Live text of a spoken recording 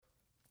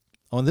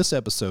On this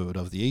episode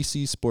of the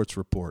AC Sports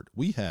Report,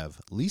 we have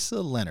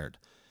Lisa Leonard.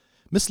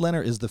 Miss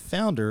Leonard is the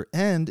founder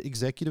and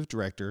executive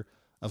director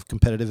of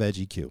Competitive Edge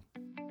EQ.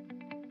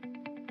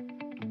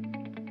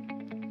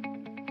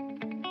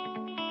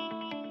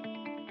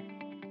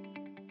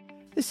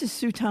 This is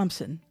Sue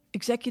Thompson,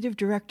 Executive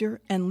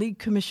Director and League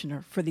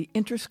Commissioner for the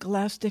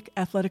Interscholastic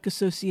Athletic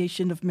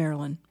Association of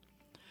Maryland.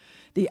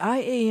 The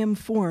IAM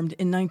formed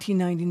in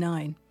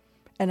 1999,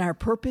 and our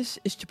purpose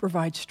is to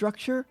provide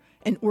structure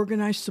and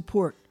organized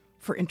support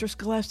for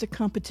interscholastic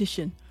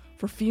competition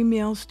for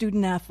female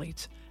student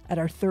athletes at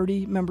our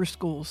 30-member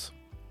schools.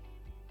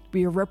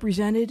 We are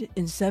represented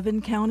in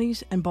 7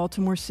 counties and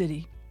Baltimore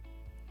City.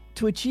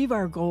 To achieve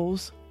our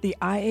goals, the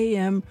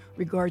IAM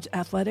regards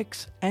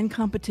athletics and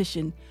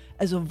competition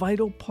as a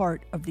vital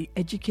part of the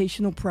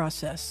educational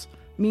process,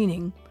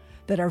 meaning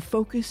that our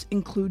focus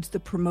includes the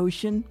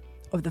promotion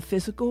of the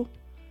physical,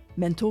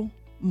 mental,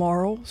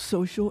 moral,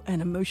 social,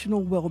 and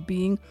emotional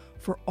well-being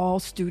for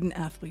all student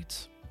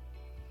athletes.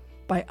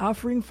 By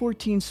offering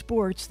 14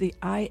 sports, the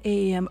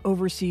IAM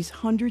oversees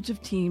hundreds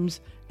of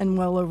teams and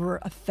well over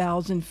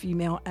 1,000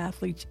 female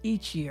athletes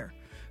each year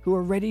who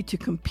are ready to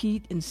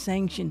compete in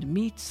sanctioned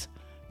meets,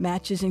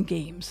 matches, and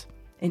games,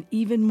 and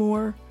even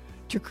more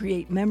to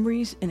create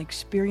memories and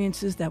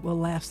experiences that will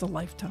last a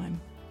lifetime.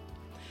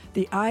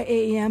 The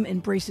IAM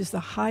embraces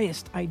the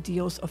highest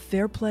ideals of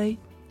fair play,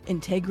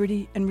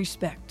 integrity, and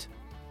respect.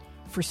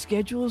 For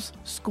schedules,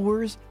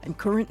 scores, and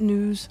current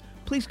news,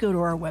 please go to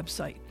our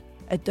website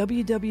at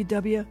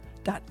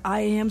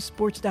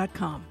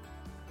www.iamsports.com.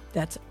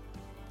 That's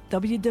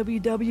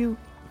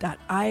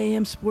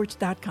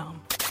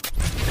www.iamsports.com.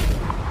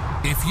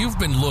 If you've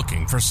been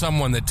looking for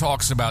someone that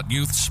talks about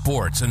youth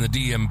sports in the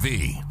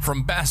DMV,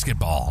 from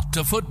basketball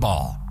to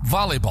football,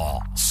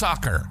 volleyball,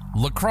 soccer,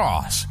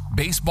 lacrosse,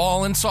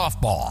 baseball, and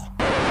softball,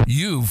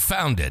 you've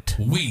found it.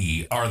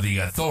 We are the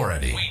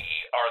authority.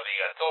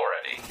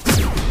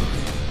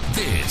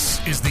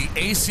 This is the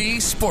AC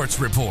Sports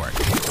Report.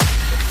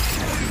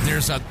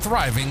 There's a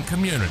thriving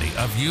community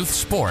of youth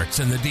sports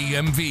in the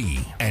DMV,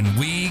 and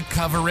we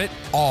cover it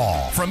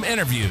all, from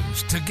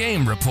interviews to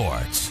game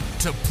reports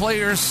to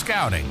players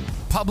scouting,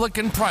 public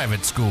and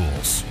private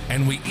schools,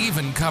 and we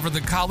even cover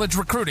the college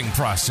recruiting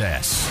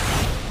process.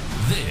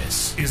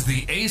 This is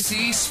the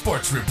AC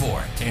Sports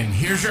Report, and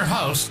here's your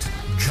host,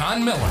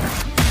 John Miller.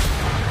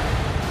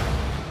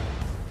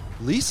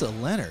 Lisa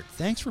Leonard,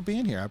 thanks for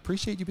being here. I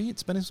appreciate you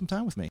spending some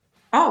time with me.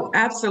 Oh,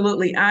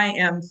 absolutely. I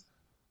am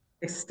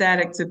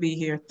ecstatic to be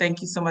here.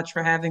 Thank you so much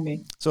for having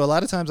me. So a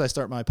lot of times I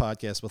start my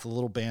podcast with a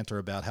little banter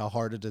about how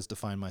hard it is to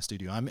find my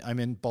studio. I'm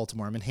in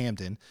Baltimore. I'm in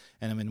Hamden,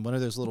 and I'm in one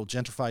of those little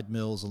gentrified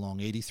mills along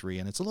 83,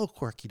 and it's a little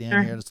quirky down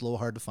here, and it's a little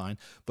hard to find.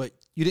 But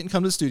you didn't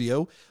come to the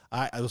studio.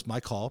 It was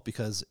my call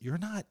because you're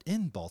not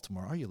in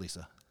Baltimore, are you,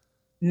 Lisa?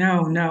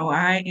 No.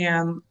 I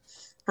am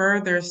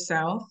further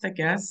south, I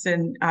guess,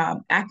 in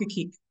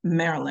Accokeek,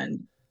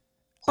 Maryland,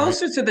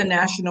 closer to the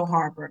National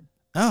Harbor.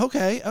 Oh,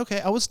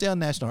 okay. I was down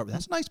National Harbor.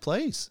 That's a nice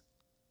place.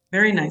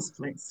 Very nice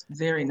place.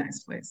 Very nice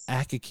place.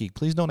 Accokeek.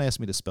 Please don't ask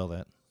me to spell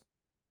that.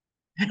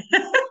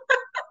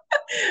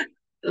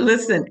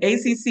 Listen,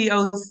 Accokeek.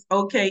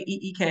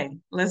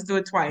 Let's do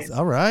it twice.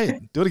 All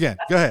right. Do it again.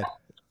 Go ahead.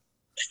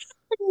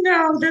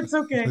 No, that's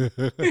okay.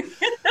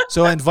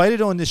 So I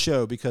invited on this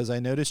show because I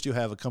noticed you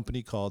have a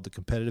company called the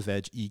Competitive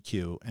Edge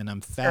EQ, and I'm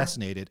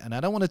fascinated. And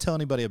I don't want to tell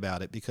anybody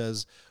about it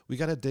because we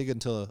got to dig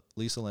into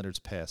Lisa Leonard's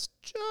past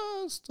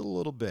just a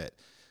little bit.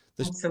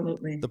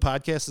 Absolutely. The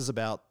podcast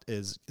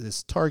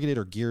is targeted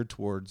or geared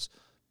towards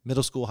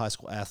middle school, high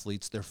school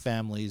athletes, their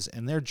families,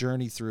 and their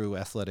journey through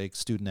athletics,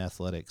 student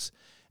athletics.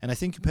 And I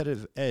think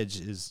Competitive Edge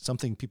is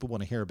something people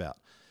want to hear about.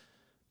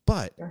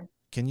 But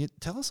can you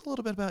tell us a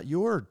little bit about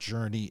your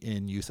journey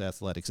in youth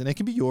athletics? And it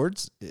can be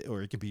yours,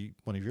 or it can be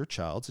one of your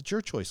child's. It's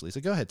your choice,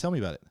 Lisa. Go ahead. Tell me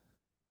about it.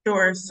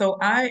 Sure. So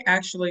I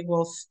actually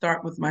will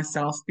start with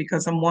myself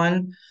because I'm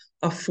one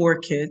of 4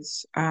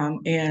 kids.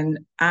 And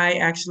I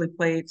actually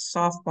played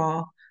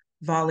softball,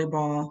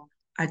 volleyball.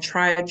 I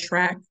tried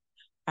track,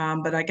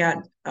 but I got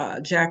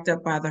jacked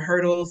up by the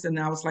hurdles. And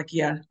I was like,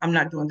 yeah, I'm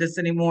not doing this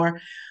anymore.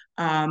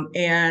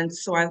 And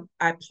so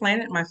I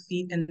planted my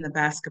feet in the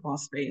basketball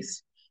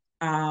space.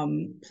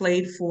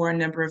 Played for a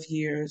number of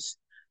years.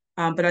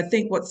 But I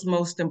think what's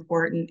most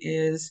important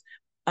is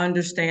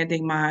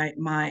understanding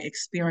my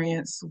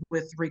experience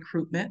with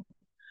recruitment,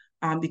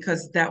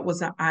 because that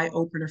was an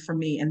eye-opener for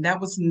me. And that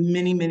was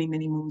many, many,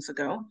 many moons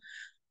ago.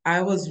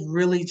 I was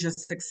really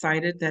just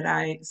excited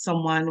that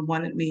someone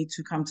wanted me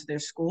to come to their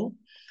school.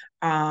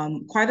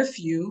 Quite a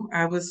few.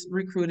 I was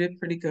recruited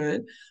pretty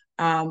good.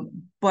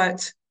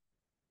 But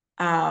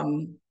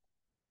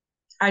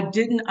I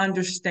didn't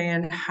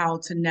understand how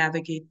to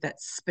navigate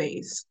that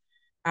space.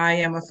 I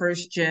am a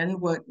first gen,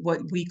 what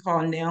we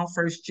call now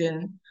first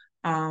gen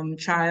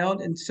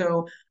child. And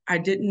so I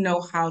didn't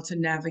know how to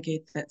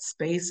navigate that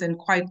space. And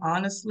quite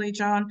honestly,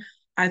 John,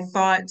 I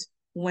thought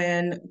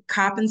when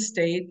Coppin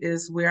State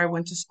is where I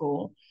went to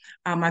school,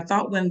 I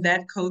thought when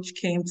that coach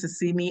came to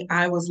see me,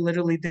 I was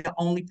literally the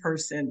only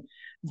person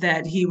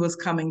that he was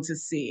coming to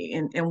see.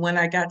 And when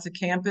I got to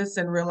campus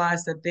and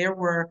realized that there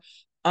were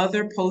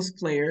other post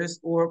players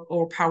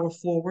or power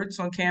forwards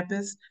on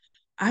campus,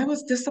 I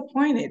was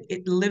disappointed.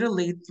 It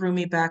literally threw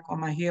me back on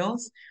my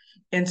heels.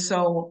 And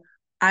so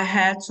I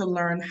had to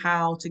learn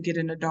how to get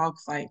in a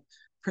dogfight,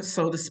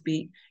 so to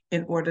speak,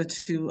 in order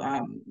to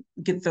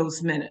get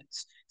those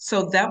minutes.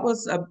 So that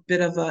was a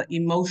bit of an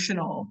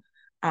emotional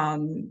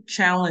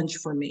challenge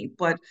for me.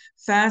 But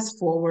fast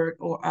forward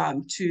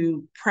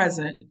to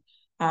present,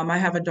 I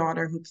have a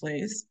daughter who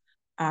plays.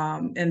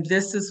 And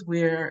this is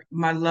where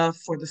my love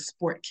for the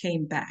sport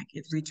came back.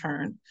 It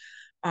returned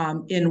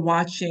in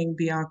watching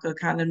Bianca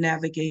kind of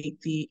navigate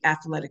the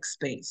athletic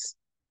space.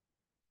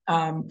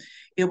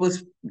 It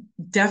was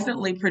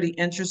definitely pretty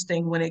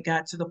interesting when it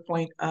got to the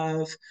point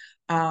of,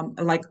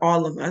 like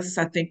all of us,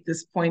 I think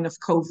this point of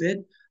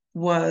COVID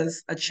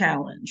was a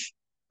challenge,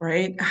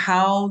 right?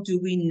 How do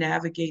we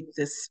navigate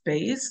this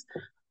space?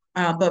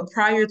 But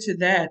prior to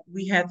that,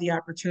 we had the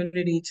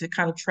opportunity to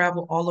kind of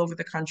travel all over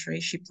the country.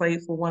 She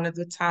played for one of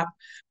the top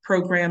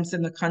programs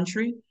in the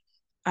country.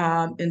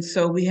 And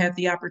so we had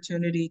the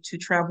opportunity to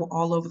travel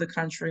all over the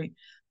country.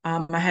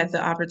 I had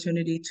the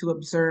opportunity to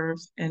observe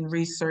and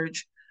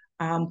research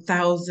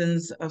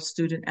thousands of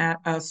student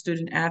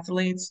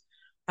athletes.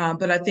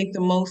 But I think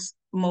the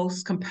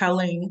most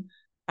compelling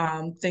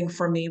thing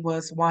for me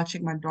was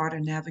watching my daughter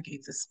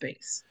navigate the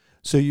space.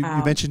 So you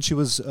mentioned she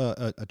was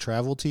a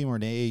travel team or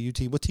an AAU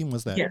team. What team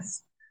was that?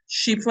 Yes,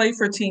 she played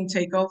for Team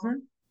Takeover.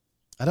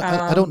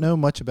 I don't know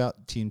much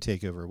about Team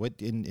Takeover. What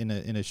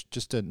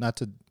just not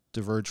to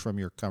diverge from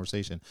your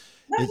conversation.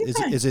 No,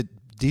 Is it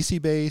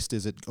DC based?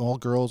 Is it all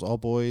girls, all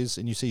boys?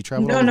 And you say you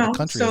traveled all over the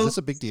country. So, is this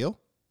a big deal?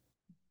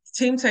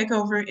 Team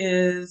Takeover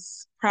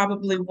is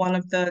probably one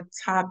of the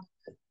top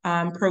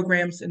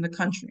programs in the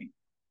country.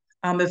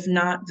 If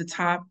not the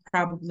top,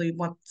 probably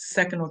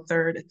second or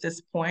third at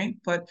this point.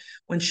 But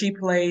when she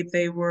played,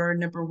 they were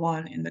number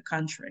one in the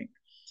country.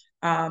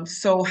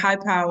 So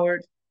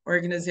high-powered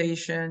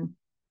organization.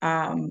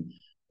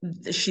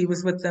 She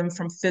was with them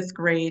from 5th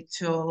grade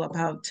till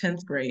about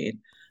 10th grade.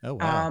 Oh,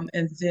 wow.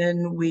 And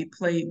then we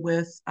played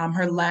with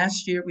her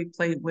last year. We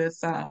played with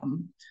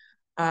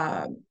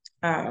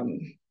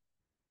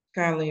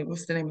golly,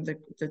 what's the name of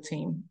the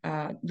team?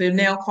 They're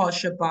now called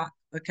Shabbat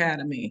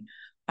Academy.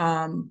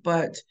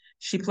 But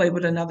she played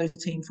with another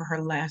team for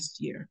her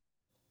last year.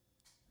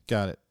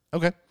 Got it.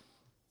 Okay.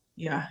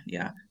 Yeah.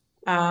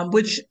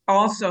 Which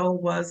also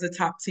was a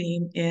top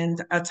team in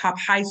a top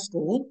high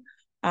school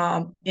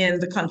in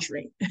the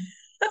country.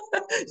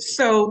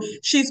 So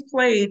she's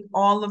played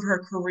all of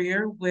her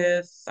career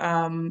with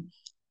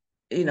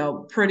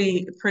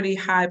pretty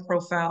high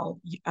profile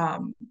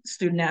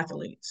student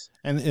athletes.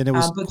 And it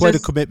was quite a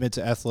commitment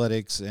to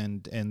athletics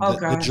and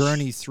the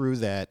journey through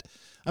that.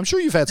 I'm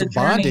sure you've had some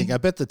bonding. I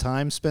bet the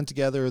time spent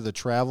together, the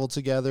travel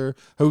together,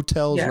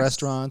 hotels,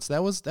 restaurants,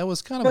 that was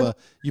kind of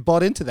you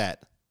bought into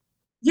that.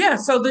 Yeah.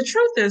 So the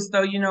truth is,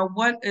 though,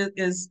 what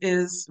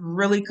is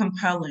really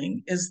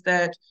compelling is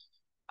that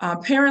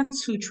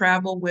parents who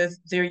travel with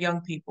their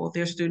young people,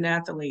 their student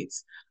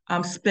athletes,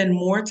 spend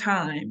more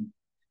time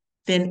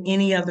than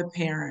any other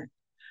parent,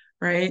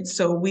 right?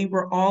 So we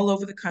were all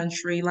over the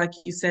country, like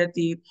you said,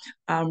 the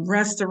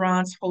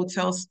restaurants,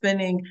 hotels,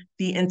 spending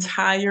the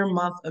entire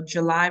month of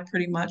July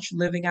pretty much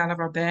living out of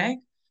our bag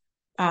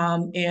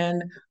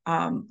and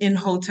in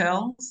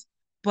hotels.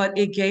 But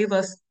it gave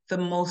us the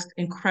most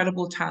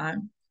incredible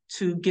time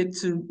to get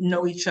to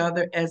know each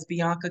other as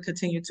Bianca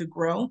continued to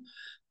grow,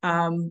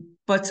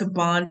 but to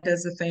bond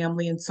as a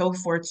family and so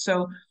forth.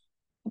 So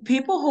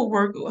people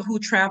who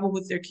travel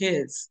with their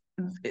kids,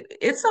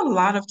 it's a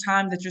lot of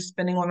time that you're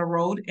spending on the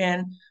road,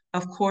 and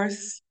of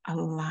course, a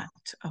lot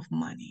of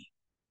money.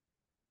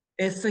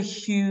 It's a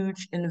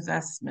huge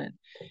investment.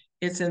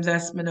 It's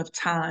investment of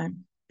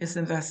time. It's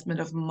investment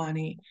of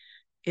money.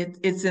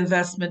 It's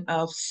investment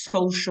of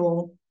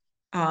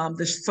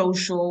the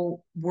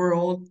social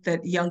world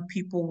that young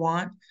people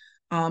want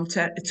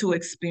to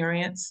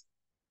experience.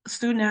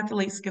 Student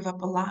athletes give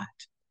up a lot.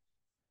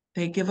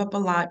 They give up a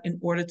lot in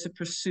order to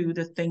pursue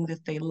the thing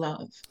that they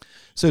love.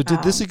 So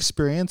did this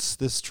experience,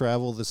 this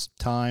travel, this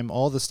time,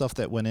 all the stuff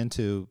that went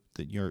into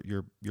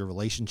your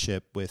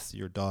relationship with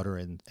your daughter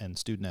and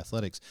student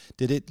athletics,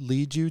 did it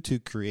lead you to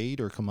create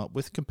or come up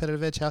with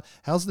Competitive Edge?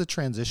 How's the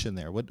transition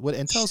there?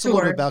 And tell us a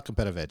little bit about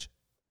Competitive Edge.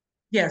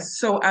 Yes.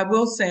 So I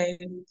will say,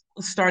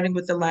 starting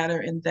with the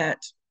latter, in that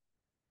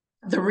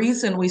the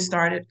reason we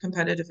started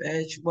Competitive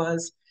Edge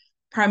was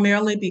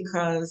primarily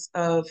because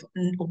of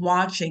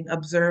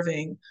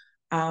observing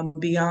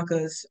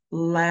Bianca's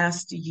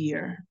last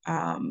year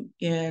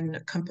in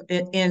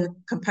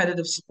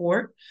competitive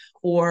sport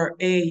or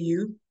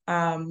AAU,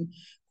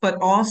 but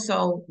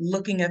also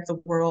looking at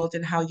the world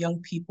and how young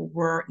people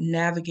were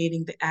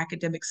navigating the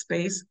academic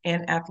space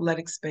and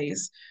athletic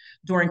space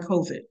during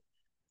COVID.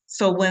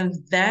 So when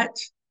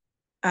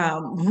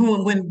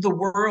the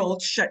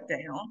world shut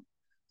down,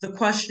 the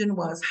question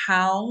was,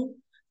 how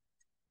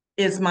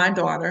is my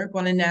daughter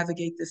going to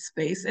navigate this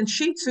space? And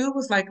she too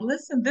was like,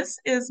 listen, this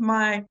is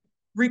my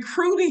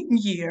recruiting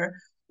year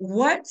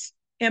what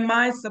am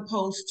I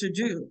supposed to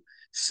do?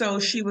 So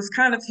she was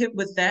kind of hit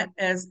with that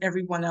as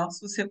everyone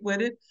else was hit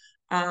with it,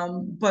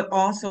 but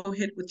also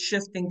hit with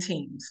shifting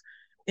teams.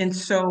 And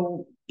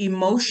so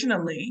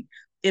emotionally,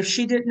 if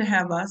she didn't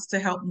have us to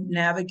help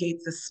navigate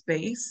the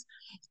space,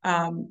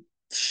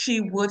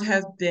 she would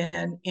have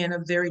been in a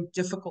very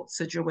difficult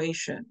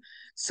situation.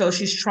 So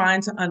she's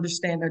trying to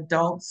understand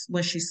adults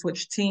when she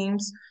switched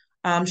teams.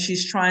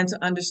 She's trying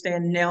to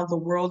understand now the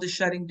world is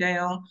shutting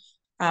down.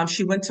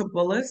 She went to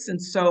Bullis,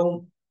 and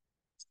so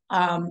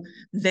um,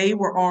 they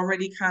were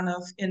already kind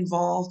of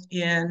involved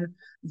in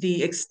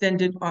the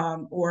extended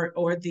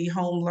or the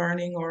home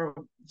learning or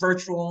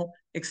virtual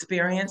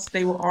experience.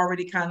 They were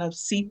already kind of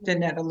seeped in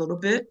that a little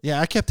bit.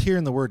 Yeah, I kept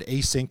hearing the word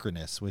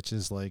asynchronous, which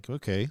is like,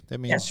 okay, that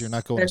means you're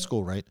not Yes, going to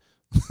school, right?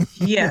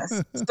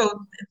 yes.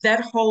 So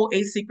that whole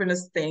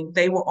asynchronous thing,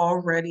 they were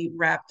already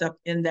wrapped up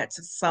in that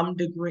to some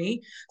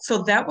degree.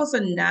 So that was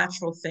a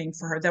natural thing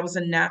for her. That was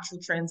a natural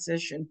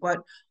transition. But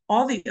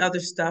all the other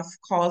stuff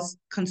caused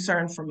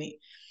concern for me.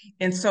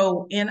 And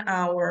so in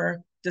our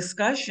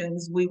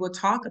discussions, we would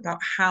talk about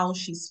how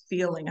she's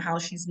feeling, how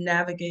she's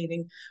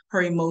navigating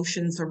her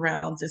emotions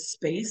around this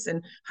space,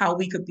 and how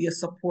we could be a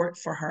support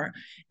for her.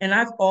 And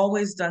I've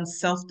always done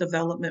self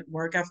development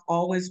work. I've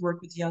always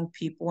worked with young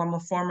people. I'm a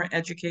former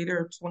educator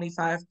of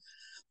 25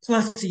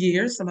 plus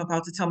years. I'm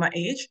about to tell my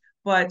age,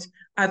 but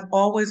I've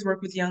always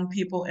worked with young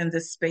people in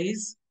this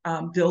space,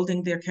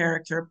 building their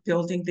character,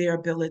 building their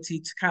ability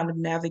to kind of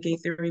navigate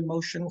their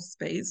emotional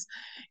space.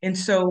 And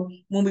so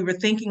when we were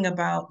thinking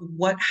about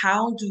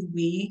how do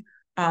we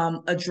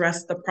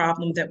address the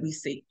problem that we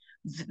see,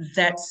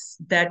 that's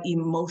that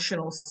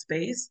emotional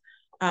space.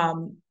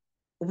 Um,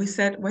 we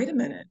said, wait a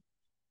minute,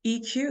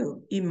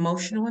 EQ,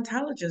 emotional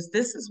intelligence.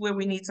 This is where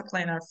we need to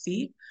plant our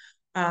feet.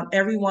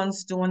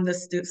 Everyone's doing the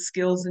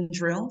skills and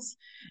drills.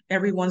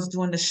 Everyone's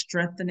doing the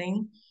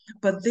strengthening.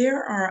 But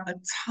there are a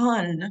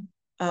ton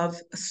of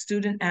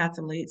student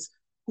athletes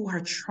who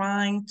are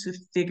trying to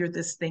figure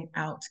this thing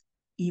out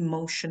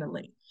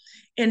emotionally.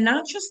 And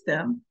not just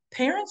them,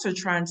 parents are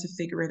trying to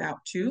figure it out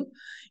too.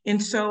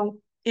 And so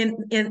in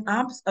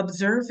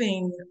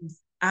observing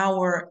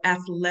our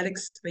athletic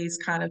space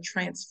kind of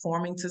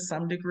transforming to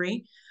some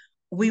degree,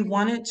 we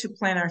wanted to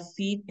plant our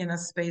feet in a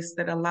space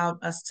that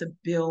allowed us to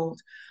build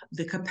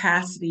the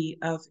capacity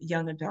of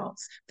young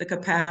adults, the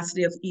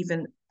capacity of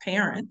even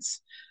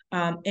parents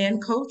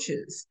and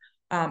coaches.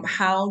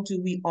 How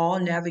do we all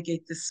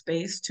navigate this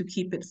space to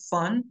keep it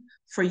fun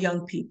for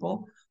young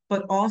people,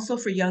 but also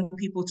for young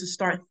people to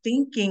start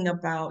thinking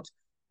about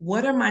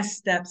what are my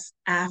steps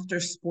after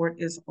sport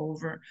is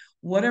over?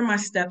 What are my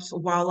steps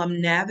while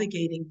I'm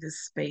navigating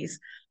this space?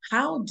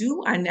 How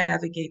do I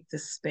navigate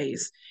this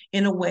space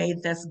in a way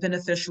that's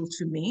beneficial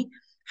to me?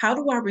 How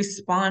do I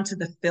respond to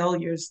the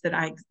failures that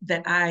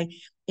I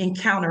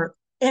encounter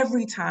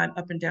every time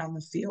up and down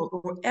the field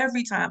or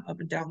every time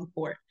up and down the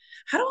court?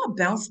 How do I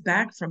bounce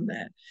back from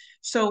that?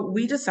 So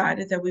we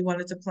decided that we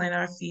wanted to plant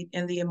our feet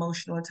in the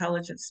emotional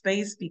intelligence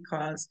space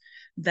because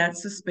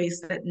that's a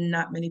space that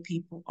not many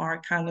people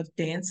are kind of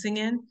dancing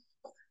in.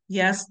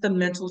 Yes, the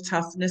mental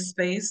toughness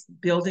space,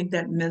 building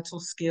that mental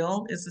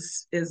skill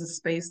is a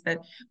space that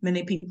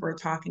many people are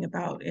talking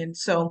about. And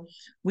so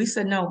we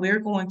said, no, we're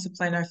going to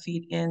plant our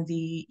feet in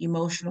the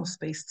emotional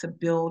space to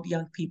build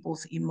young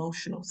people's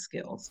emotional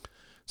skills.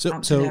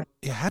 So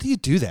yeah, how do you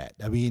do that?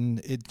 I mean,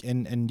 this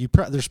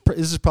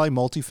is probably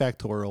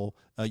multifactorial.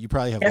 You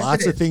probably have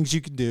lots of things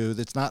you can do.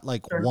 That's not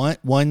like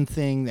one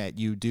thing that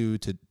you do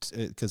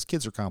because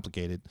kids are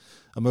complicated,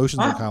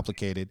 emotions are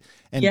complicated,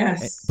 and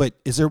yes.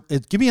 But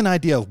give me an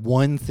idea of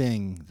one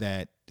thing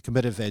that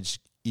Competitive Edge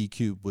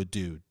EQ would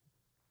do.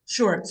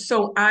 Sure.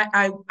 So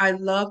I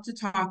love to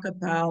talk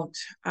about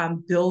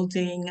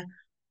building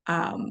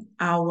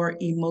our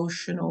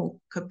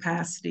emotional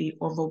capacity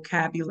or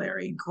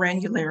vocabulary,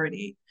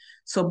 granularity.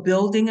 So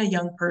building a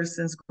young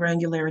person's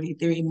granularity,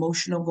 their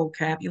emotional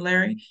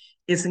vocabulary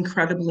is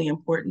incredibly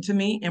important to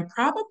me. And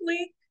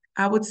probably,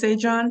 I would say,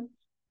 John,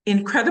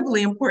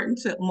 incredibly important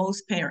to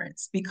most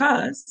parents,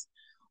 because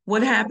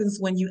what happens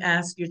when you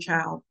ask your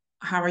child,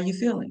 how are you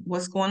feeling?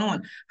 What's going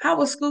on? How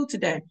was school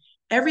today?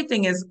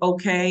 Everything is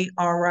okay,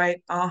 all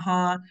right,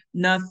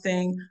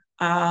 nothing.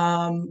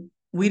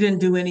 We didn't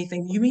do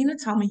anything. You mean to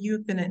tell me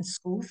you've been in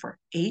school for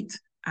 8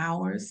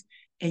 hours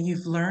and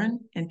you've learned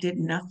and did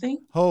nothing?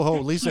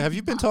 Lisa, have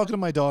you been talking to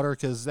my daughter?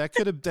 Because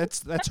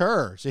that's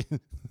her.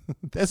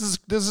 This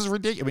is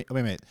ridiculous. I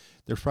mean,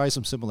 there's probably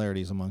some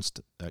similarities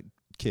amongst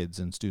kids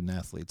and student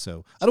athletes.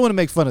 So I don't want to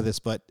make fun of this,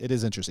 but it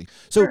is interesting.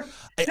 So sure.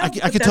 I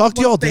could talk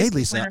to you all day,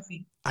 Lisa.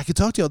 I could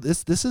talk to you all.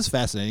 This is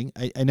fascinating.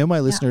 I know my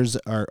listeners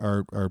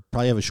are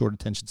probably have a short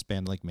attention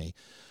span like me.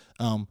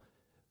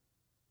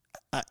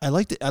 I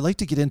like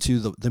to get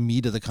into the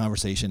meat of the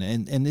conversation,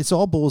 and it's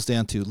all boils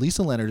down to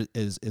Lisa Leonard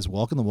is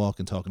walking the walk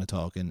and talking the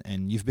talk,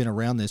 and you've been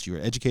around this. You were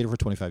an educator for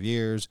 25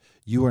 years.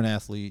 You were an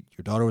athlete.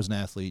 Your daughter was an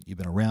athlete. You've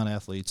been around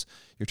athletes.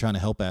 You're trying to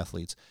help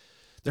athletes.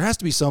 There has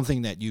to be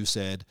something that you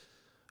said,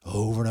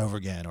 over and over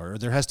again, or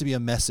there has to be a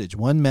message,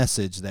 one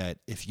message that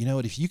if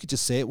you could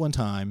just say it one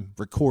time,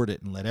 record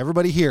it, and let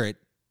everybody hear it.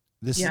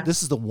 This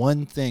is the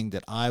one thing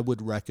that I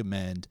would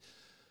recommend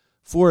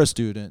for a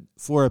student,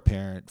 for a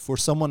parent, for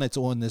someone that's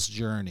on this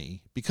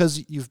journey,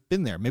 because you've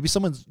been there. Maybe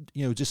someone's,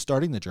 just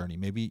starting the journey.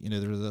 Maybe,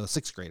 there's a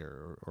sixth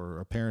grader or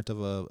a parent of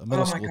a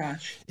middle school. Oh my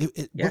gosh.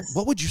 Yes.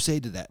 What would you say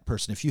to that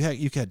person if you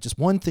had just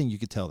one thing you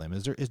could tell them?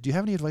 Do you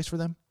have any advice for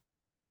them?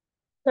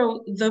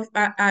 So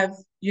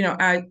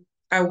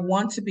I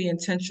want to be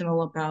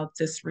intentional about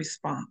this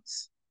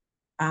response,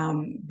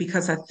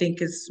 because I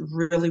think it's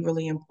really,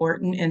 really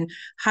important. And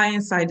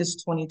hindsight is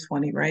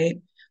 2020, right?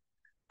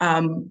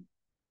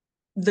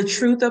 The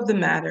truth of the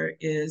matter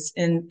is,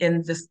 in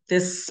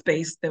this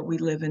space that we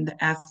live in,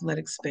 the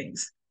athletic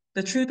space,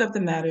 the truth of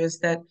the matter is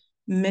that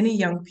many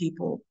young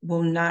people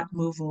will not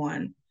move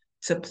on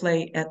to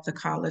play at the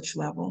college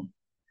level,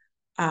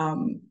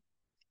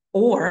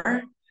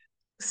 or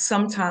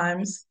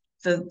sometimes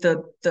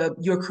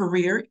your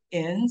career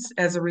ends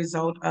as a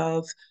result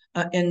of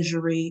an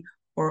injury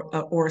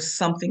or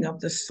something of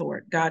the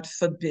sort. God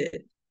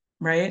forbid,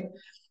 right?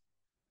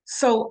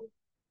 So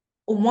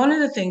one of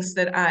the things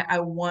that I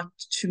want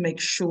to make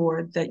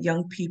sure that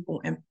young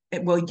people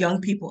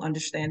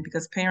understand,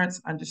 because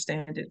parents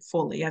understand it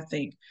fully, I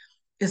think,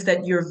 is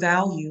that your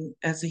value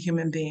as a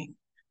human being,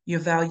 your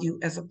value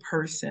as a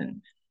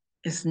person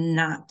is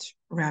not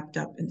wrapped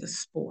up in the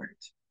sport.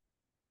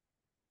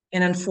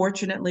 And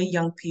unfortunately,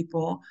 young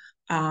people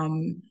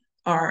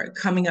are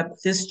coming up,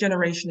 this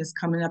generation is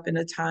coming up in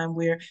a time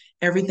where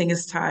everything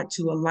is tied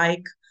to a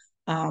like,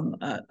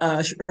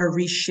 a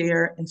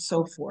reshare, and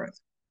so forth.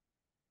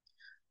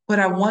 But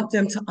I want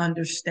them to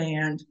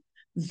understand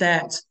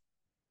that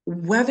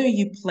whether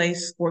you play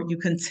sport, you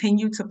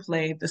continue to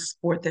play the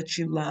sport that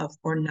you love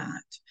or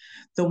not,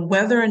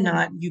 whether or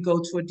not you go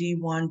to a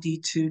D1,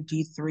 D2,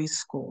 D3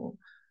 school,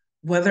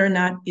 whether or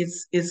not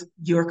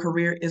your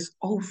career is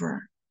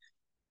over,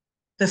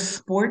 the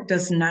sport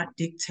does not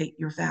dictate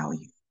your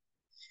value.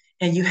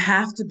 And you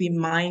have to be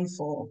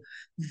mindful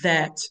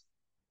that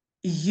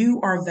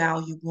you are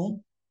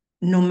valuable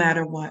no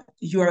matter what.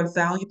 You are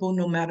valuable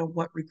no matter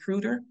what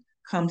recruiter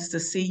comes to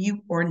see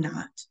you or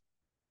not.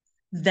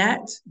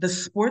 That the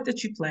sport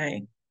that you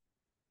play,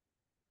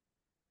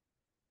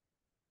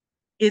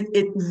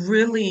 it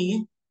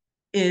really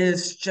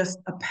is just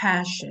a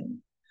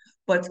passion.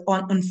 But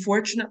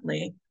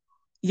unfortunately,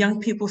 young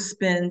people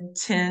spend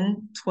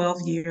 10,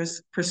 12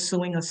 years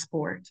pursuing a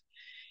sport.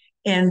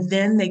 And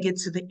then they get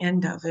to the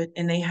end of it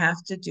and they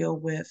have to deal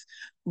with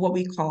what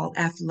we call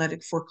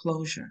athletic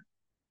foreclosure.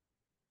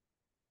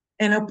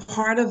 And a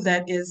part of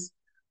that is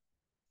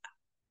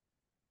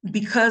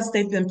because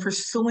they've been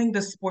pursuing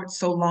the sport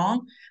so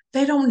long,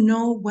 they don't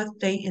know what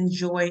they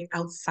enjoy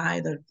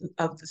outside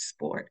of the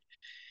sport.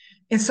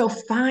 And so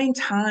find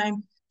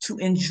time to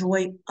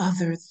enjoy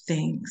other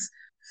things.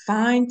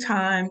 Find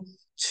time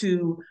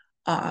to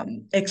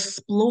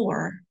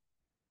explore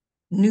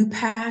new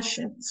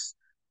passions.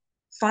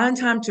 Find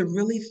time to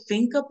really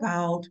think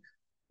about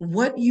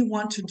what you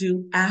want to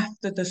do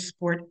after the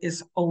sport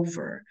is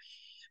over,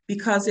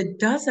 because it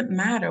doesn't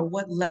matter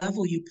what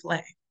level you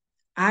play.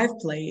 I've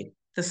played,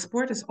 the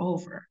sport is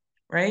over,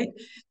 right?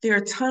 There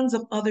are tons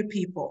of other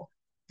people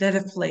that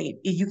have played.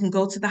 You can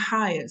go to the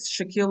highest,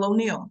 Shaquille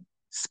O'Neal.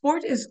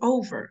 Sport is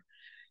over.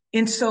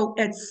 And so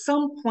at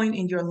some point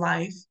in your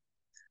life,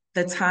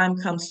 the time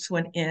comes to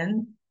an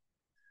end.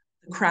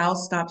 The crowd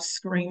stops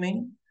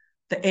screaming.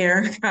 The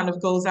air kind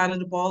of goes out of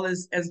the ball,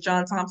 as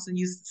John Thompson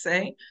used to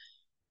say.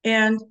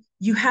 And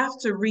you have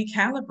to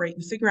recalibrate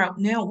and figure out,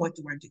 now what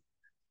do I do?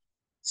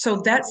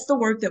 So that's the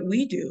work that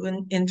we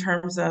do in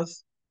terms of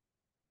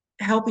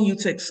helping you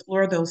to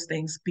explore those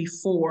things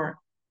before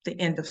the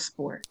end of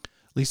sport.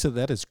 Lisa,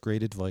 that is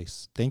great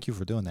advice. Thank you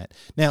for doing that.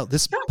 Now,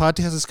 this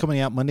podcast is coming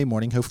out Monday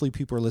morning. Hopefully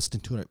people are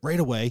listening to it right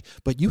away,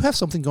 but you have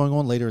something going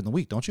on later in the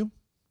week, don't you?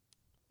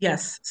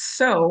 Yes.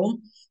 So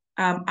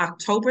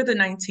October the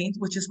 19th,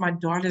 which is my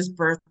daughter's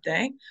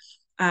birthday.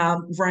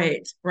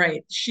 Right.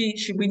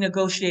 We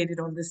negotiated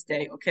on this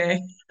day.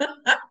 Okay.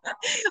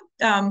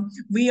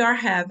 We are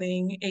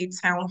having a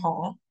town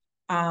hall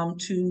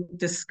to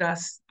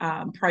discuss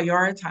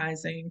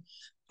prioritizing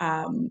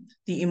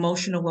the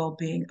emotional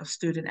well-being of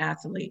student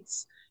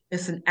athletes.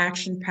 It's an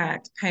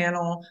action-packed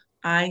panel.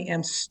 I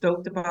am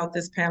stoked about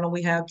this panel.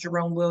 We have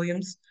Jerome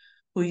Williams,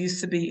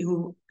 who's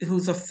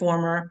a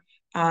former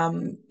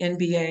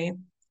NBA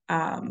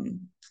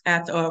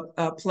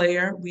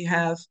player. We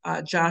have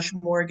Josh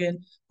Morgan,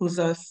 who's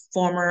a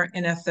former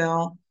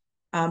NFL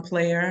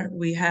player.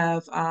 We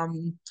have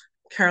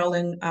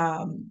Carolyn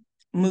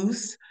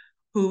Moose,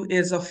 who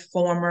is a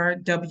former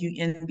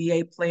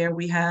WNBA player.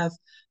 We have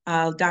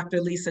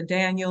Dr. Lisa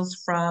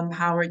Daniels from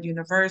Howard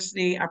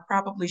University. I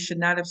probably should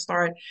not have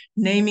started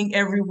naming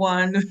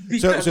everyone.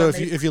 So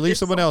if you leave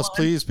someone else,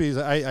 please.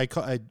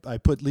 I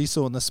put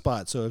Lisa on the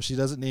spot. So if she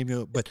doesn't name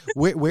you, but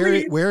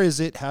where is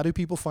it? How do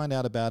people find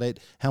out about it?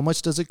 How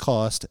much does it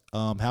cost?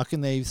 How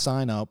can they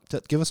sign up?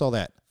 Give us all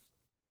that.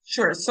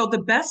 Sure. So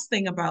the best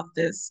thing about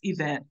this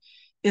event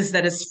is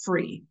that it's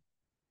free.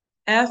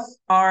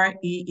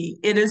 Free.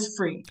 It is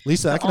free.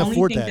 Lisa, I can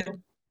afford that.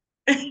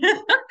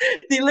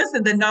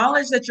 Listen, the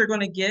knowledge that you're going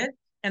to get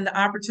and the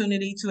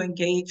opportunity to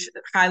engage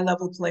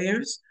high-level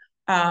players,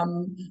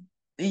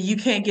 you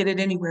can't get it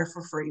anywhere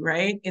for free,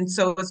 right? And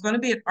so it's going to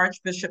be at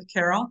Archbishop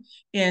Carroll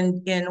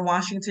in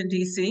Washington,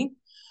 D.C.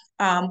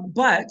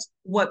 But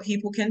what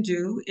people can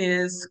do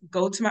is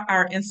go to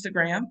our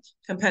Instagram,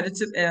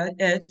 Competitive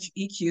Edge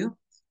EQ,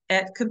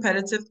 at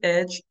Competitive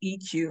Edge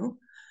EQ.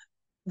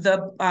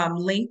 The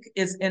link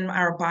is in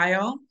our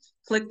bio.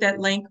 Click that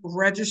link,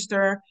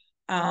 register.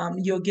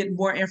 You'll get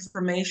more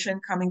information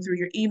coming through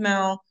your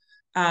email,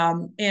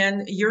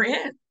 and you're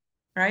in,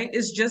 right?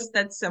 It's just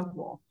that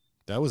simple.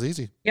 That was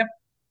easy. Yep.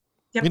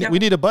 We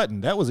need a button.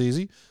 That was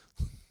easy.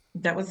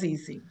 That was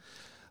easy.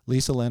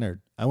 Lisa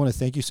Leonard, I want to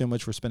thank you so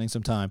much for spending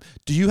some time.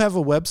 Do you have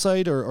a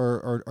website,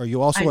 or are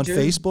you also on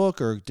Facebook,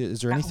 or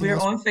is there anything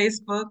else? We're on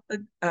Facebook,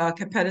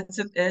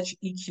 Competitive Edge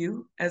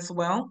EQ as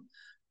well.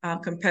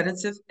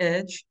 Competitive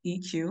Edge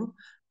EQ.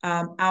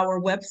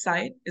 Our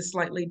website is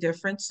slightly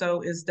different,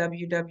 so is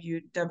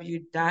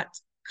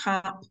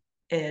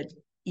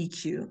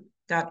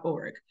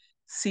www.compedeq.org.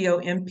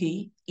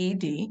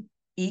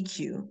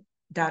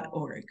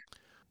 COMPEDEQ.org.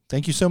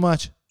 Thank you so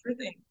much. Sure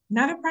thing.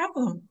 Not a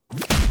problem.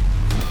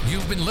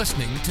 You've been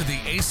listening to the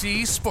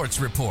AC Sports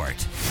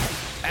Report.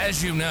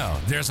 As you know,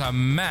 there's a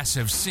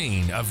massive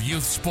scene of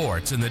youth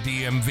sports in the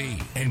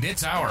DMV, and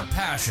it's our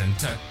passion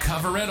to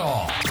cover it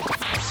all.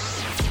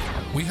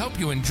 We hope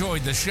you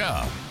enjoyed the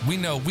show. We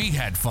know we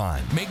had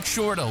fun. Make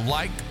sure to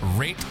like,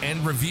 rate,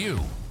 and review.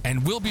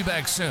 And we'll be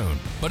back soon.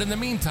 But in the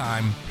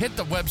meantime, hit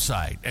the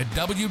website at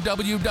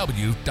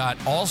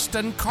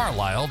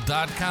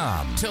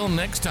www.alstoncarlisle.com. Till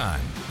next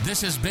time,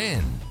 this has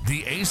been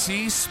the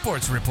AC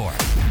Sports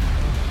Report.